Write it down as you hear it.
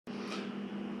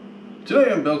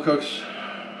Today on Bill Cooks,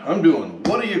 I'm doing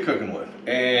What Are You Cooking With?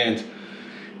 And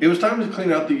it was time to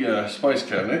clean out the spice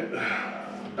cabinet.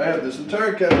 I have this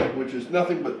entire cabinet, which is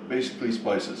nothing but basically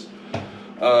spices.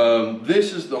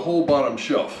 This is the whole bottom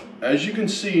shelf. As you can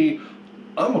see,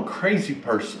 I'm a crazy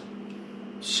person.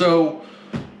 So,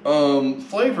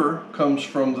 flavor comes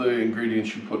from the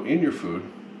ingredients you put in your food.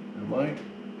 Am I?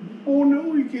 Oh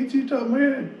no, you can't see the top of my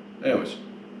head. Anyways,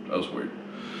 that was weird.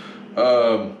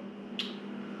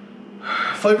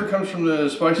 Flavor comes from the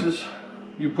spices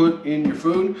you put in your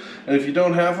food, and if you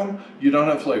don't have them, you don't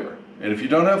have flavor. And if you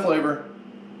don't have flavor,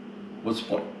 what's the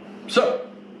point? So,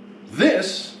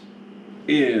 this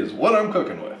is what I'm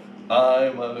cooking with.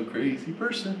 I'm a crazy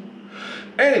person.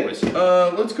 Anyways,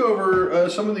 let's go over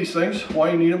some of these things.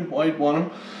 Why you need them, why you want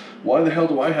them, why the hell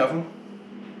do I have them?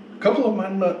 A couple of them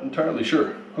I'm not entirely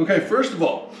sure. Okay, first of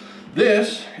all,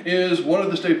 this is one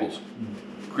of the staples.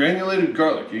 Granulated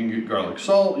garlic. You can get garlic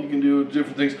salt, you can do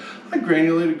different things. I like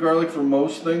granulated garlic for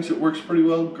most things. It works pretty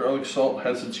well. Garlic salt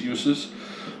has its uses.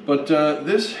 But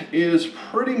this is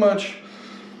pretty much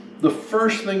the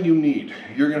first thing you need.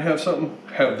 You're going to have something,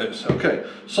 have this. Okay,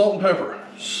 salt and pepper.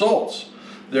 Salts.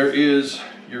 There is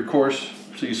your coarse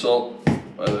sea salt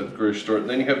by the grocery store.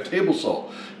 Then you have table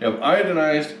salt. You have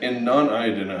iodinized and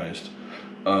non-iodinized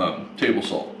table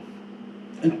salt.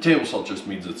 And table salt just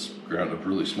means it's ground up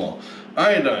really small.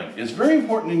 Iodine is very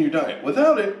important in your diet.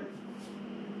 Without it,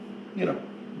 you know,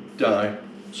 die.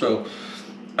 So,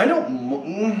 I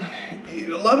don't,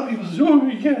 a lot of people say, oh,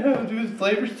 you can't have it, dude, the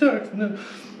flavor sucks. No.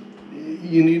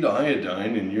 You need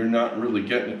iodine, and you're not really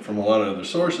getting it from a lot of other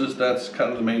sources. That's kind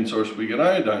of the main source we get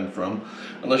iodine from.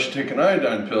 Unless you're taking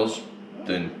iodine pills,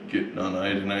 then get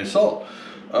non-iodinized salt.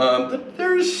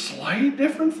 There's slight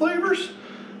different flavors.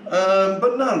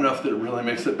 But not enough that it really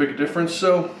makes that big a difference,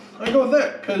 so I go with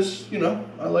that, because, you know,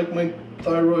 I like my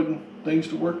thyroid and things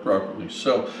to work properly,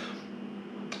 so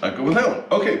I go with that one.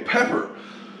 Okay, pepper.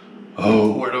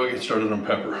 Oh, where do I get started on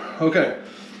pepper? Okay,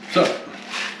 so,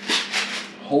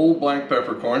 whole black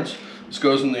peppercorns. This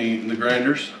goes in the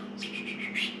grinders.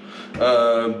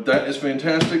 That is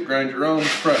fantastic, grind your own,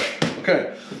 fresh.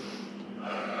 Okay,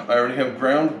 I already have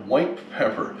ground white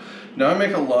pepper. Now I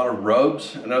make a lot of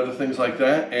rubs and other things like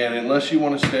that, and unless you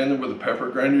want to stand there with a pepper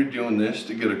grinder doing this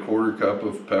to get a quarter cup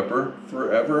of pepper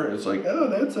forever, it's like, oh,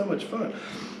 that's so much fun.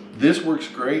 This works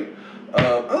great.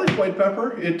 I like white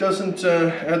pepper. It doesn't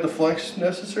add the flex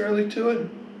necessarily to it.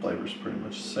 Flavor's pretty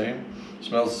much the same.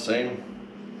 Smells the same.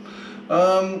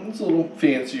 It's a little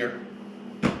fancier.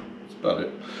 That's about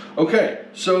it. Okay,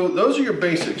 so those are your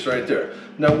basics right there.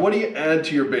 Now what do you add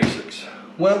to your basics?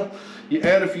 Well, you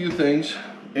add a few things.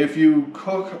 If you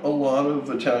cook a lot of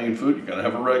Italian food, you're gonna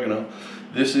have oregano.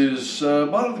 This is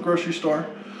bought at the grocery store,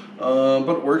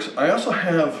 but it works. I also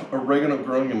have oregano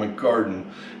growing in my garden,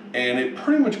 and it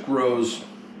pretty much grows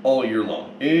all year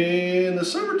long. In the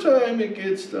summertime, it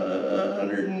gets to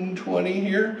 120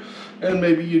 here, and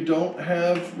maybe you don't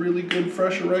have really good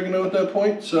fresh oregano at that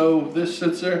point, so this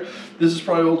sits there. This is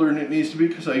probably older than it needs to be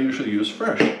because I usually use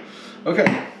fresh.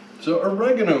 Okay, so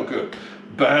oregano, good.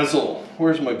 Basil.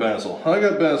 Where's my basil? I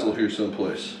got basil here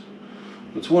someplace.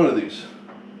 It's one of these.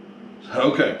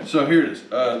 Okay, so here it is.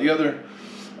 The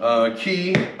other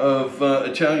key of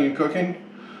Italian cooking,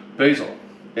 basil.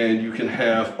 And you can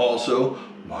have also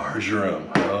marjoram.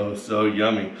 Oh, so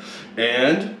yummy.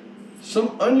 And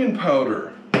some onion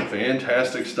powder.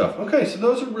 Fantastic stuff. Okay, so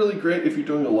those are really great if you're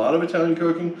doing a lot of Italian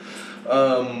cooking.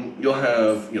 You'll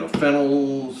have, you know,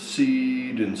 fennel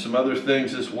seed and some other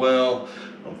things as well.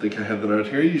 I don't think I have that out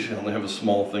here. I usually only have a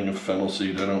small thing of fennel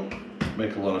seed. I don't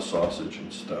make a lot of sausage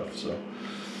and stuff, so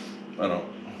I don't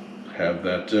have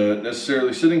that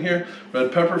necessarily sitting here.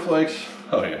 Red pepper flakes.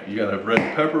 Oh yeah, you gotta have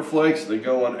red pepper flakes. They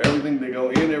go on everything. They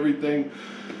go in everything.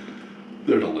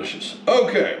 They're delicious.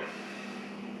 Okay,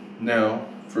 now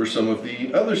for some of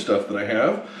the other stuff that I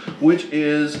have, which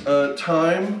is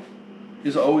thyme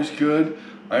is always good.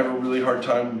 I have a really hard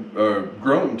time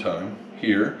growing thyme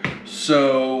here,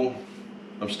 so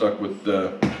I'm stuck with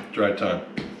dried thyme.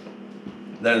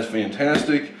 That is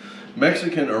fantastic.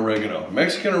 Mexican oregano.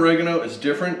 Mexican oregano is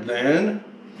different than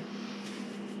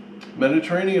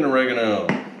Mediterranean oregano.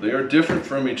 They are different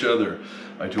from each other.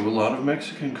 I do a lot of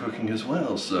Mexican cooking as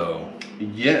well, so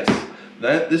yes.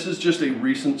 This is just a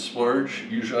recent splurge.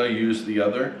 Usually I use the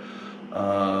other.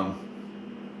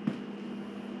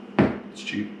 It's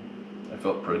cheap. I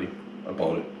felt pretty. I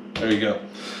bought it. There you go.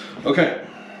 Okay.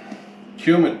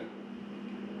 Cumin.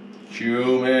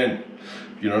 Cumin.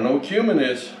 If you don't know what cumin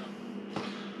is,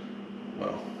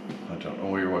 well, I don't know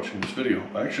why you're watching this video.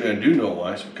 Actually, I do know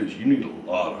why. It's because you need a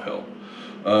lot of help.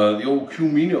 The old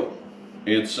cumino.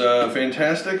 It's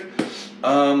fantastic.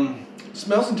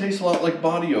 Smells and tastes a lot like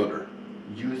body odor.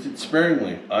 Use it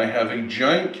sparingly. I have a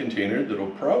giant container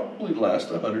that'll probably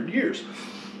last 100 years.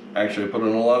 Actually, I put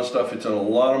in a lot of stuff. It's in a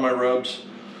lot of my rubs.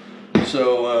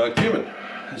 So, cumin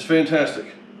is fantastic.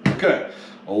 Okay,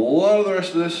 a lot of the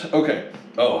rest of this. Okay,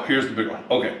 oh, here's the big one.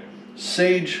 Okay,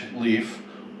 sage leaf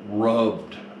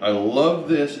rubbed. I love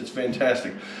this. It's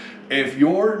fantastic. If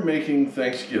you're making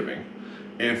Thanksgiving,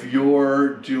 if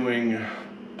you're doing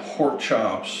pork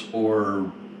chops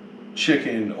or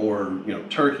chicken or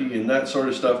turkey and that sort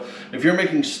of stuff, if you're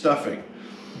making stuffing,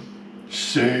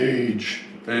 sage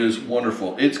is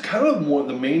wonderful. It's kind of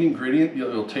the main ingredient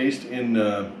you'll taste in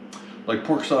like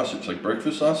pork sausage, like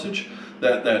breakfast sausage.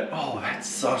 That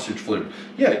sausage flavor.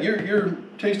 Yeah, you're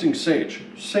tasting sage.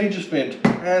 Sage is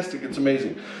fantastic. It's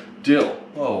amazing. Dill.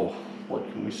 Oh, what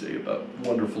can we say about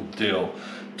wonderful dill?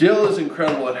 Dill is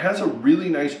incredible. It has a really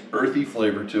nice earthy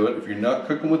flavor to it. If you're not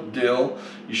cooking with dill,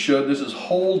 you should. This is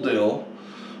whole dill,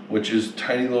 which is a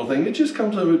tiny little thing. It just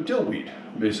comes out of a dill weed,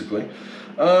 basically.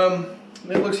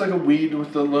 It looks like a weed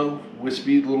with the little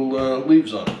wispy little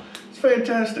leaves on it. It's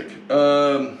fantastic.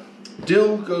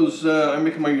 Dill goes, I'm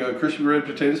making my crispy red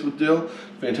potatoes with dill.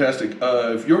 Fantastic.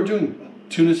 If you're doing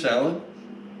tuna salad,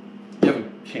 you have a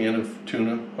can of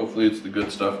tuna. Hopefully it's the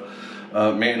good stuff.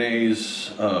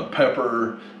 Mayonnaise,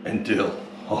 pepper, and dill.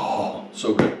 Oh,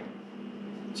 so good.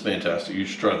 It's fantastic. You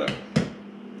should try that.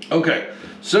 Okay,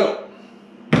 so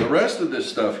the rest of this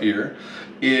stuff here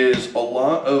is a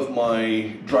lot of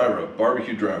my dry rub,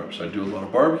 barbecue dry rubs. I do a lot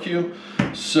of barbecue,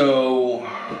 so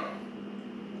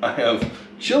I have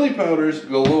chili powders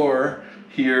galore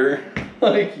here,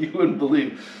 like you wouldn't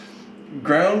believe.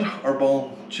 Ground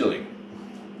arbol chili.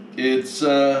 It's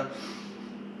good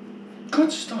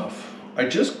stuff. I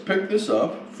just picked this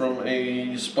up from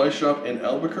a spice shop in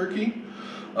Albuquerque,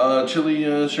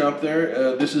 chili shop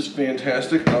there. This is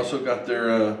fantastic. I also got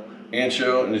their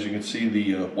ancho, and as you can see,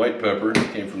 the white pepper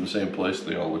came from the same place.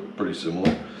 They all look pretty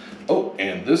similar. Oh,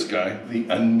 and this guy, the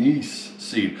anise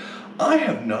seed. I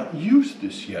have not used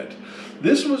this yet.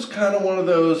 This was kind of one of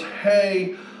those,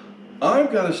 hey,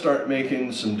 I've got to start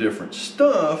making some different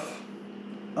stuff.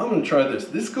 I'm going to try this.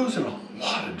 This goes in a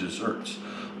lot of desserts,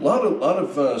 a lot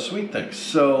of sweet things.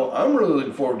 So I'm really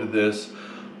looking forward to this.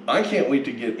 I can't wait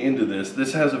to get into this.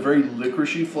 This has a very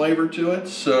licoricey flavor to it,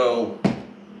 so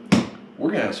we're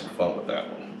going to have some fun with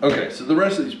that one. Okay, so the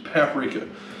rest of these paprika.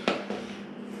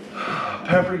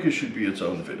 Paprika should be its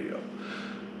own video.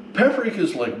 Paprika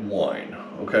is like wine,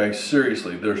 okay?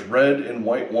 Seriously, there's red and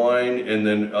white wine, and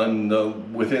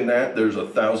then within that, there's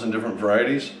 1,000 different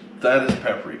varieties. That is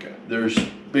paprika. There's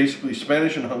basically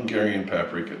Spanish and Hungarian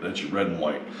paprika. That's your red and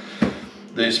white.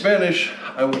 The Spanish,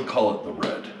 I would call it the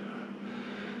red.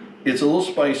 It's a little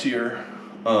spicier.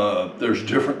 There's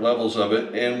different levels of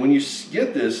it, and when you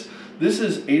get this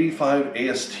is 85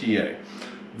 ASTA.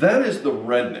 That is the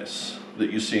redness that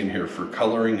you see in here for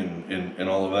coloring and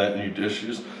all of that in your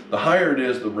dishes. The higher it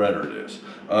is, the redder it is.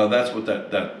 That's what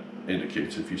that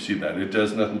indicates if you see that. It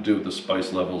does nothing to do with the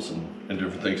spice levels and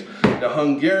different things. Now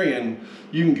Hungarian,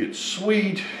 you can get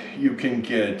sweet, you can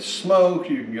get smoked,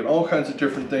 you can get all kinds of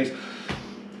different things.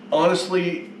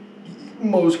 Honestly,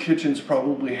 most kitchens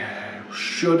probably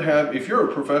should have, if you're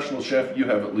a professional chef, you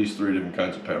have at least 3 different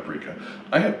kinds of paprika.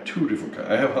 I have 2 different kinds.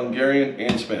 I have Hungarian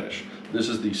and Spanish. This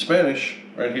is the Spanish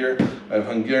right here. I have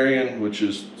Hungarian, which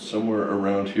is somewhere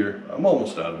around here. I'm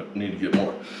almost out of it. I need to get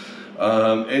more.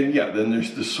 And yeah, then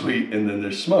there's the sweet, and then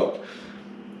there's smoked.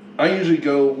 I usually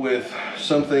go with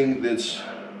something that's,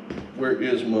 where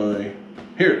is my,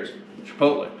 here it is,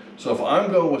 chipotle. So if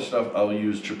I'm going with stuff, I'll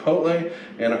use chipotle,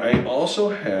 and I also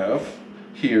have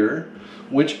here,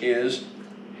 which is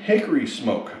hickory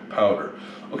smoke powder.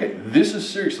 Okay, this is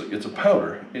seriously, it's a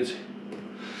powder.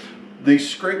 They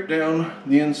scrape down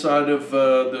the inside of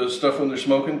the stuff when they're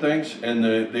smoking things, and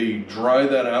they dry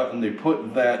that out, and they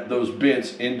put those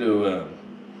bits into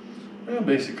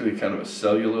basically kind of a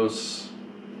cellulose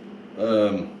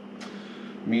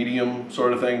medium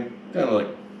sort of thing. Kind of like,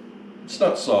 it's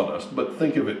not sawdust, but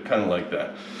think of it kind of like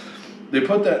that. They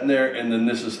put that in there, and then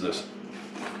this is this.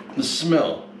 The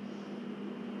smell.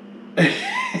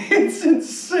 It's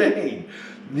insane.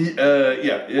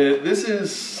 This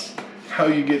is how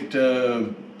you get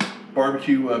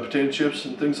barbecue potato chips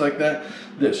and things like that.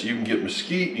 This, you can get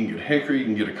mesquite, you can get hickory, you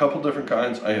can get a couple different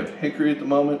kinds. I have hickory at the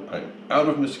moment. I'm out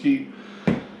of mesquite.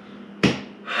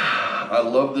 I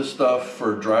love this stuff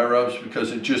for dry rubs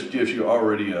because it just gives you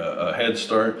already a head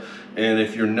start. And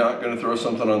if you're not going to throw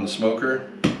something on the smoker,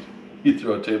 you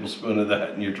throw a tablespoon of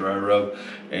that in your dry rub,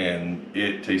 and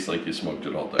it tastes like you smoked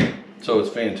it all day. So it's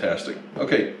fantastic.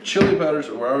 Okay, chili powders,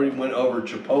 we already went over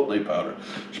chipotle powder.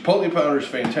 Chipotle powder is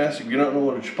fantastic. If you don't know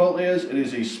what a chipotle is, it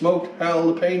is a smoked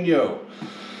jalapeno.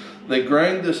 They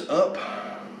grind this up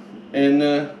and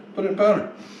put it in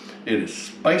powder. It is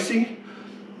spicy,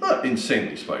 not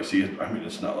insanely spicy. I mean,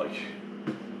 it's not like,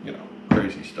 you know,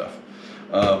 crazy stuff.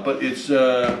 But it's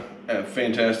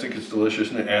fantastic, it's delicious,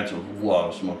 and it adds a lot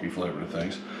of smoky flavor to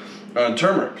things.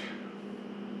 Turmeric.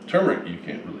 Turmeric, you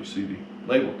can't really see the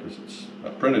label because it's a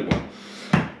printed one.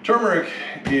 Turmeric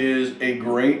is a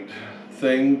great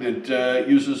thing that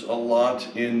uses a lot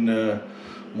in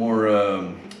more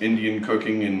Indian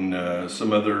cooking and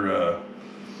some other,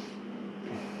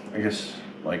 I guess,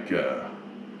 like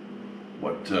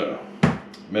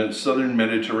Southern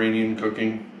Mediterranean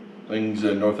cooking. Things,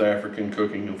 North African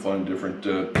cooking, you'll find different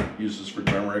uses for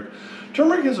turmeric.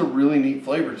 Turmeric has a really neat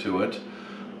flavor to it.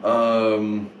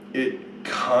 It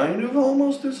kind of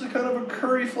almost is a kind of a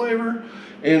curry flavor,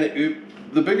 and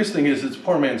the biggest thing is it's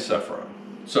poor man's saffron.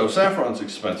 So saffron's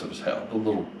expensive as hell, the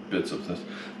little bits of this.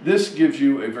 This gives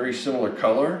you a very similar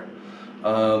color.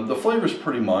 The flavor's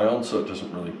pretty mild, so it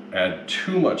doesn't really add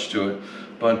too much to it,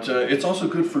 but it's also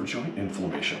good for joint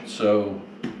inflammation. So,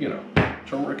 you know,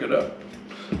 turmeric it up.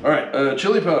 All right,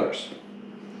 chili powders.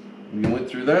 We went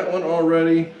through that one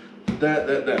already. That.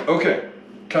 Okay,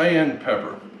 cayenne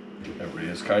pepper. Everybody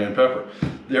has cayenne pepper.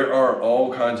 There are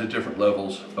all kinds of different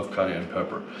levels of cayenne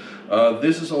pepper.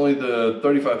 This is only the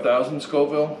 35,000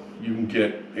 Scoville. You can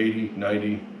get 80,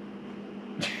 90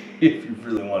 if you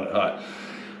really want it hot.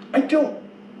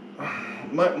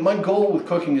 My goal with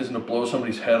cooking isn't to blow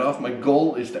somebody's head off. My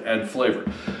goal is to add flavor.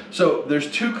 So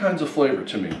there's two kinds of flavor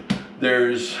to me.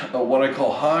 There's what I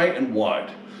call high and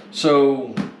wide.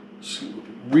 So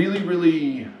really,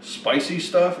 really spicy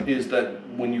stuff is that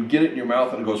when you get it in your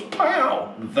mouth and it goes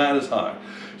pow, that is high.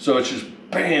 So it's just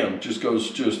bam, just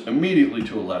goes just immediately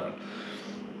to 11.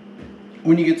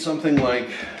 When you get something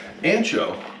like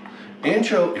ancho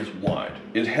is wide.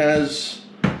 It has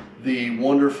the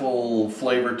wonderful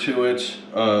flavor to it.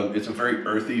 It's a very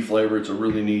earthy flavor. It's a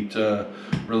really neat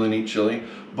chili,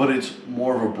 but it's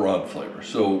more of a broad flavor.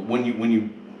 So when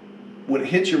it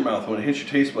hits your mouth, when it hits your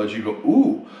taste buds, you go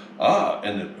ooh, ah,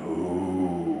 and then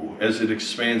ooh, as it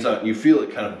expands out, and you feel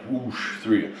it kind of whoosh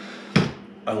through you.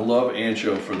 I love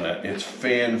ancho for that. It's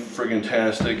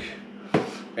fan-friggin-tastic,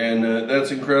 and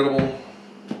that's incredible.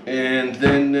 And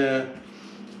then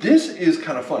this is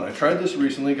kind of fun. I tried this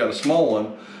recently, got a small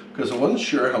one, because I wasn't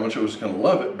sure how much I was going to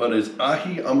love it, but it's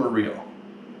ají amarillo.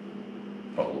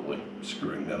 Probably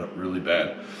screwing that up really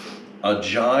bad.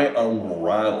 Ají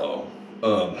amarillo.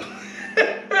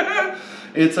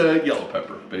 It's a yellow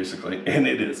pepper, basically, and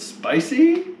it is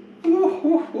spicy.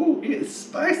 It's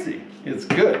spicy. It's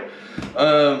good.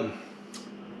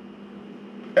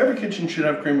 Every kitchen should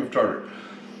have cream of tartar.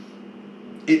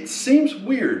 It seems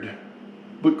weird,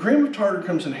 but cream of tartar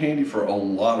comes in handy for a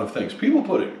lot of things. People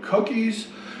put it in cookies.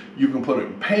 You can put it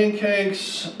in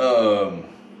pancakes. You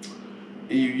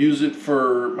use it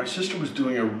for, my sister was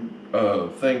doing a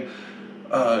thing,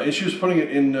 and she was putting it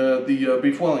in the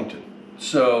beef Wellington.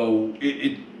 So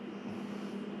you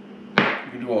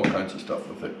can do all kinds of stuff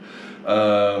with it.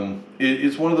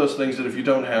 It's one of those things that if you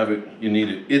don't have it, you need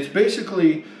it. It's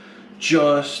basically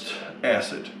just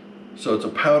acid. So it's a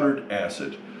powdered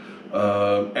acid.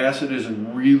 Acid is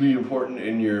really important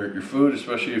in your food,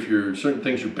 especially if certain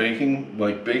things you're baking,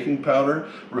 like baking powder,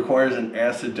 requires an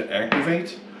acid to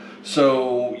activate.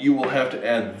 So you will have to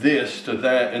add this to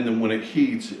that, and then when it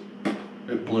heats,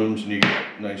 it blooms and you get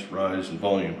a nice rise in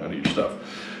volume out of your stuff.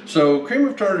 So cream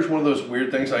of tartar is one of those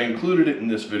weird things. I included it in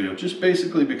this video just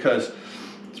basically because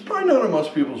it's probably not on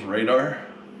most people's radar,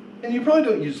 and you probably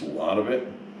don't use a lot of it.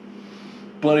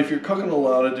 But if you're cooking a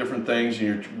lot of different things and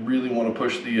you really want to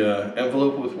push the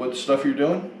envelope with what stuff you're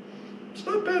doing, it's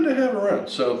not bad to have around.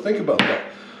 So think about that.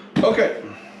 Okay,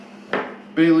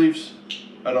 bay leaves.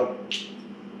 I don't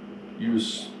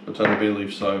use a ton of bay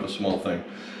leaves, so I have a small thing.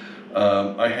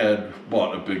 I had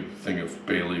bought a big thing of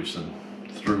bay leaves and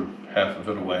threw half of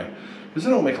it away because they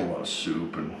don't make a lot of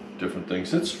soup and different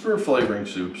things. It's for flavoring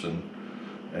soups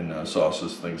and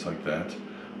sauces, things like that.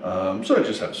 So I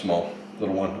just have a small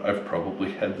little one. I've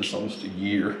probably had this almost a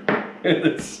year and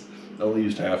it's only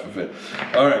used half of it.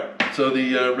 All right, so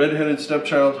the red-headed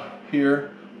stepchild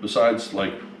here, besides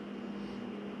like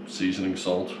seasoning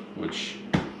salt, which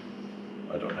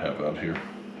I don't have out here.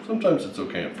 Sometimes it's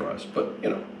okay in fries, but you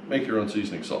know, make your own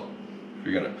seasoning salt if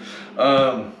you're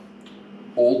gonna.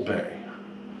 Old Bay.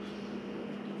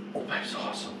 Old Bay's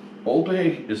awesome. Old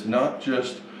Bay is not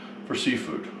just for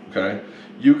seafood, okay?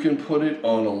 You can put it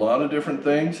on a lot of different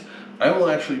things. I will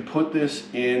actually put this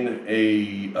in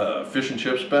a fish and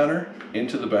chips batter,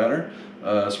 into the batter,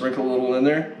 sprinkle a little in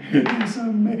there. It is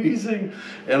amazing.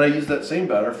 And I use that same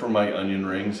batter for my onion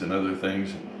rings and other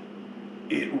things.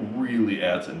 It really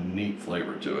adds a neat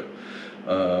flavor to it.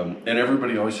 And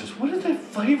everybody always says, what is that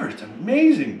flavor? It's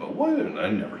amazing, but what? And I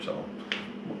never tell them.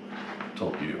 I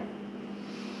told you.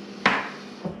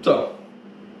 So,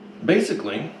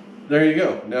 basically, there you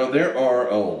go. Now, there are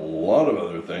a lot of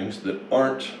other things that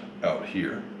aren't out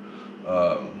here.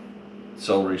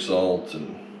 Celery salt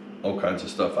and all kinds of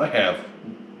stuff. I have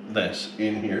this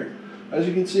in here. As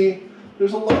you can see,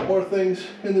 there's a lot more things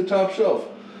in the top shelf.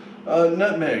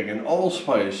 Nutmeg and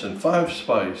allspice and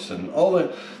 5-spice and all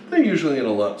that. They're usually in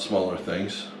a lot smaller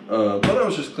things. But I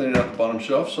was just cleaning out the bottom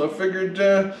shelf, so I figured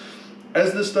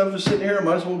as this stuff is sitting here, I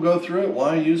might as well go through it,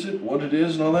 why I use it, what it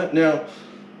is and all that. Now,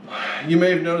 you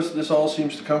may have noticed this all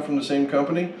seems to come from the same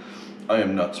company. I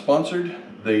am not sponsored.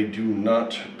 They do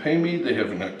not pay me. They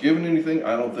have not given anything.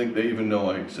 I don't think they even know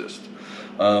I exist.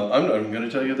 I'm not even going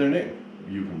to tell you their name.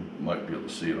 You might be able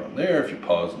to see it on there if you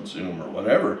pause and zoom or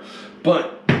whatever.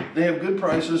 But they have good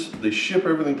prices. They ship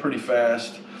everything pretty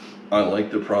fast. I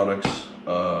like the products.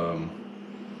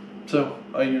 So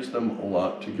I use them a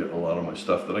lot to get a lot of my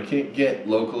stuff that I can't get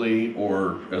locally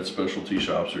or at specialty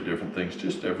shops or different things,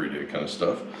 just everyday kind of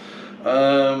stuff.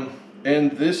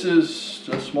 And this is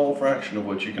a small fraction of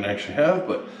what you can actually have,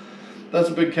 but that's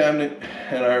a big cabinet,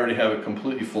 and I already have it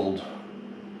completely fold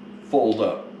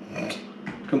up.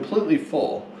 Completely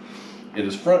full. It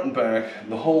is front and back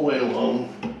the whole way along.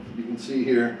 You can see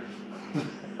here.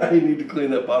 I need to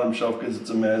clean that bottom shelf because it's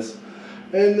a mess.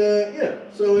 And yeah,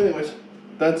 so anyways,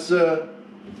 that's kind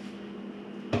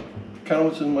of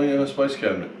what's in my spice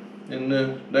cabinet. And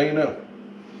now you know.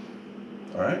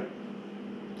 Alright,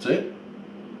 that's it.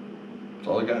 That's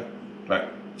all I got. Alright,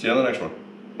 see you on the next one.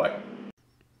 Bye.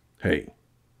 Hey,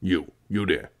 you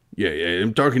there. Yeah,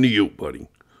 I'm talking to you, buddy.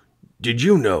 Did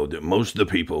you know that most of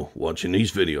the people watching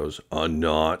these videos are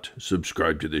not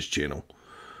subscribed to this channel?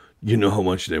 You know how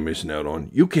much they're missing out on?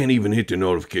 You can't even hit the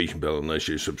notification bell unless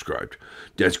you're subscribed.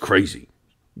 That's crazy.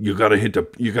 You gotta hit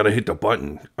the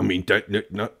button. I mean,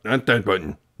 not that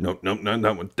button. No, not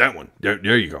that one. That one.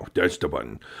 There you go. That's the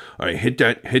button. All right, hit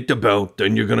the bell.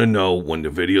 Then you're gonna know when the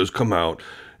videos come out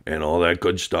and all that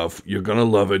good stuff. You're gonna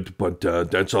love it. But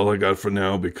that's all I got for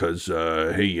now because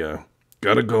hey,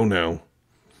 gotta go now.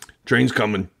 Train's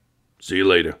coming. See you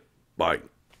later. Bye.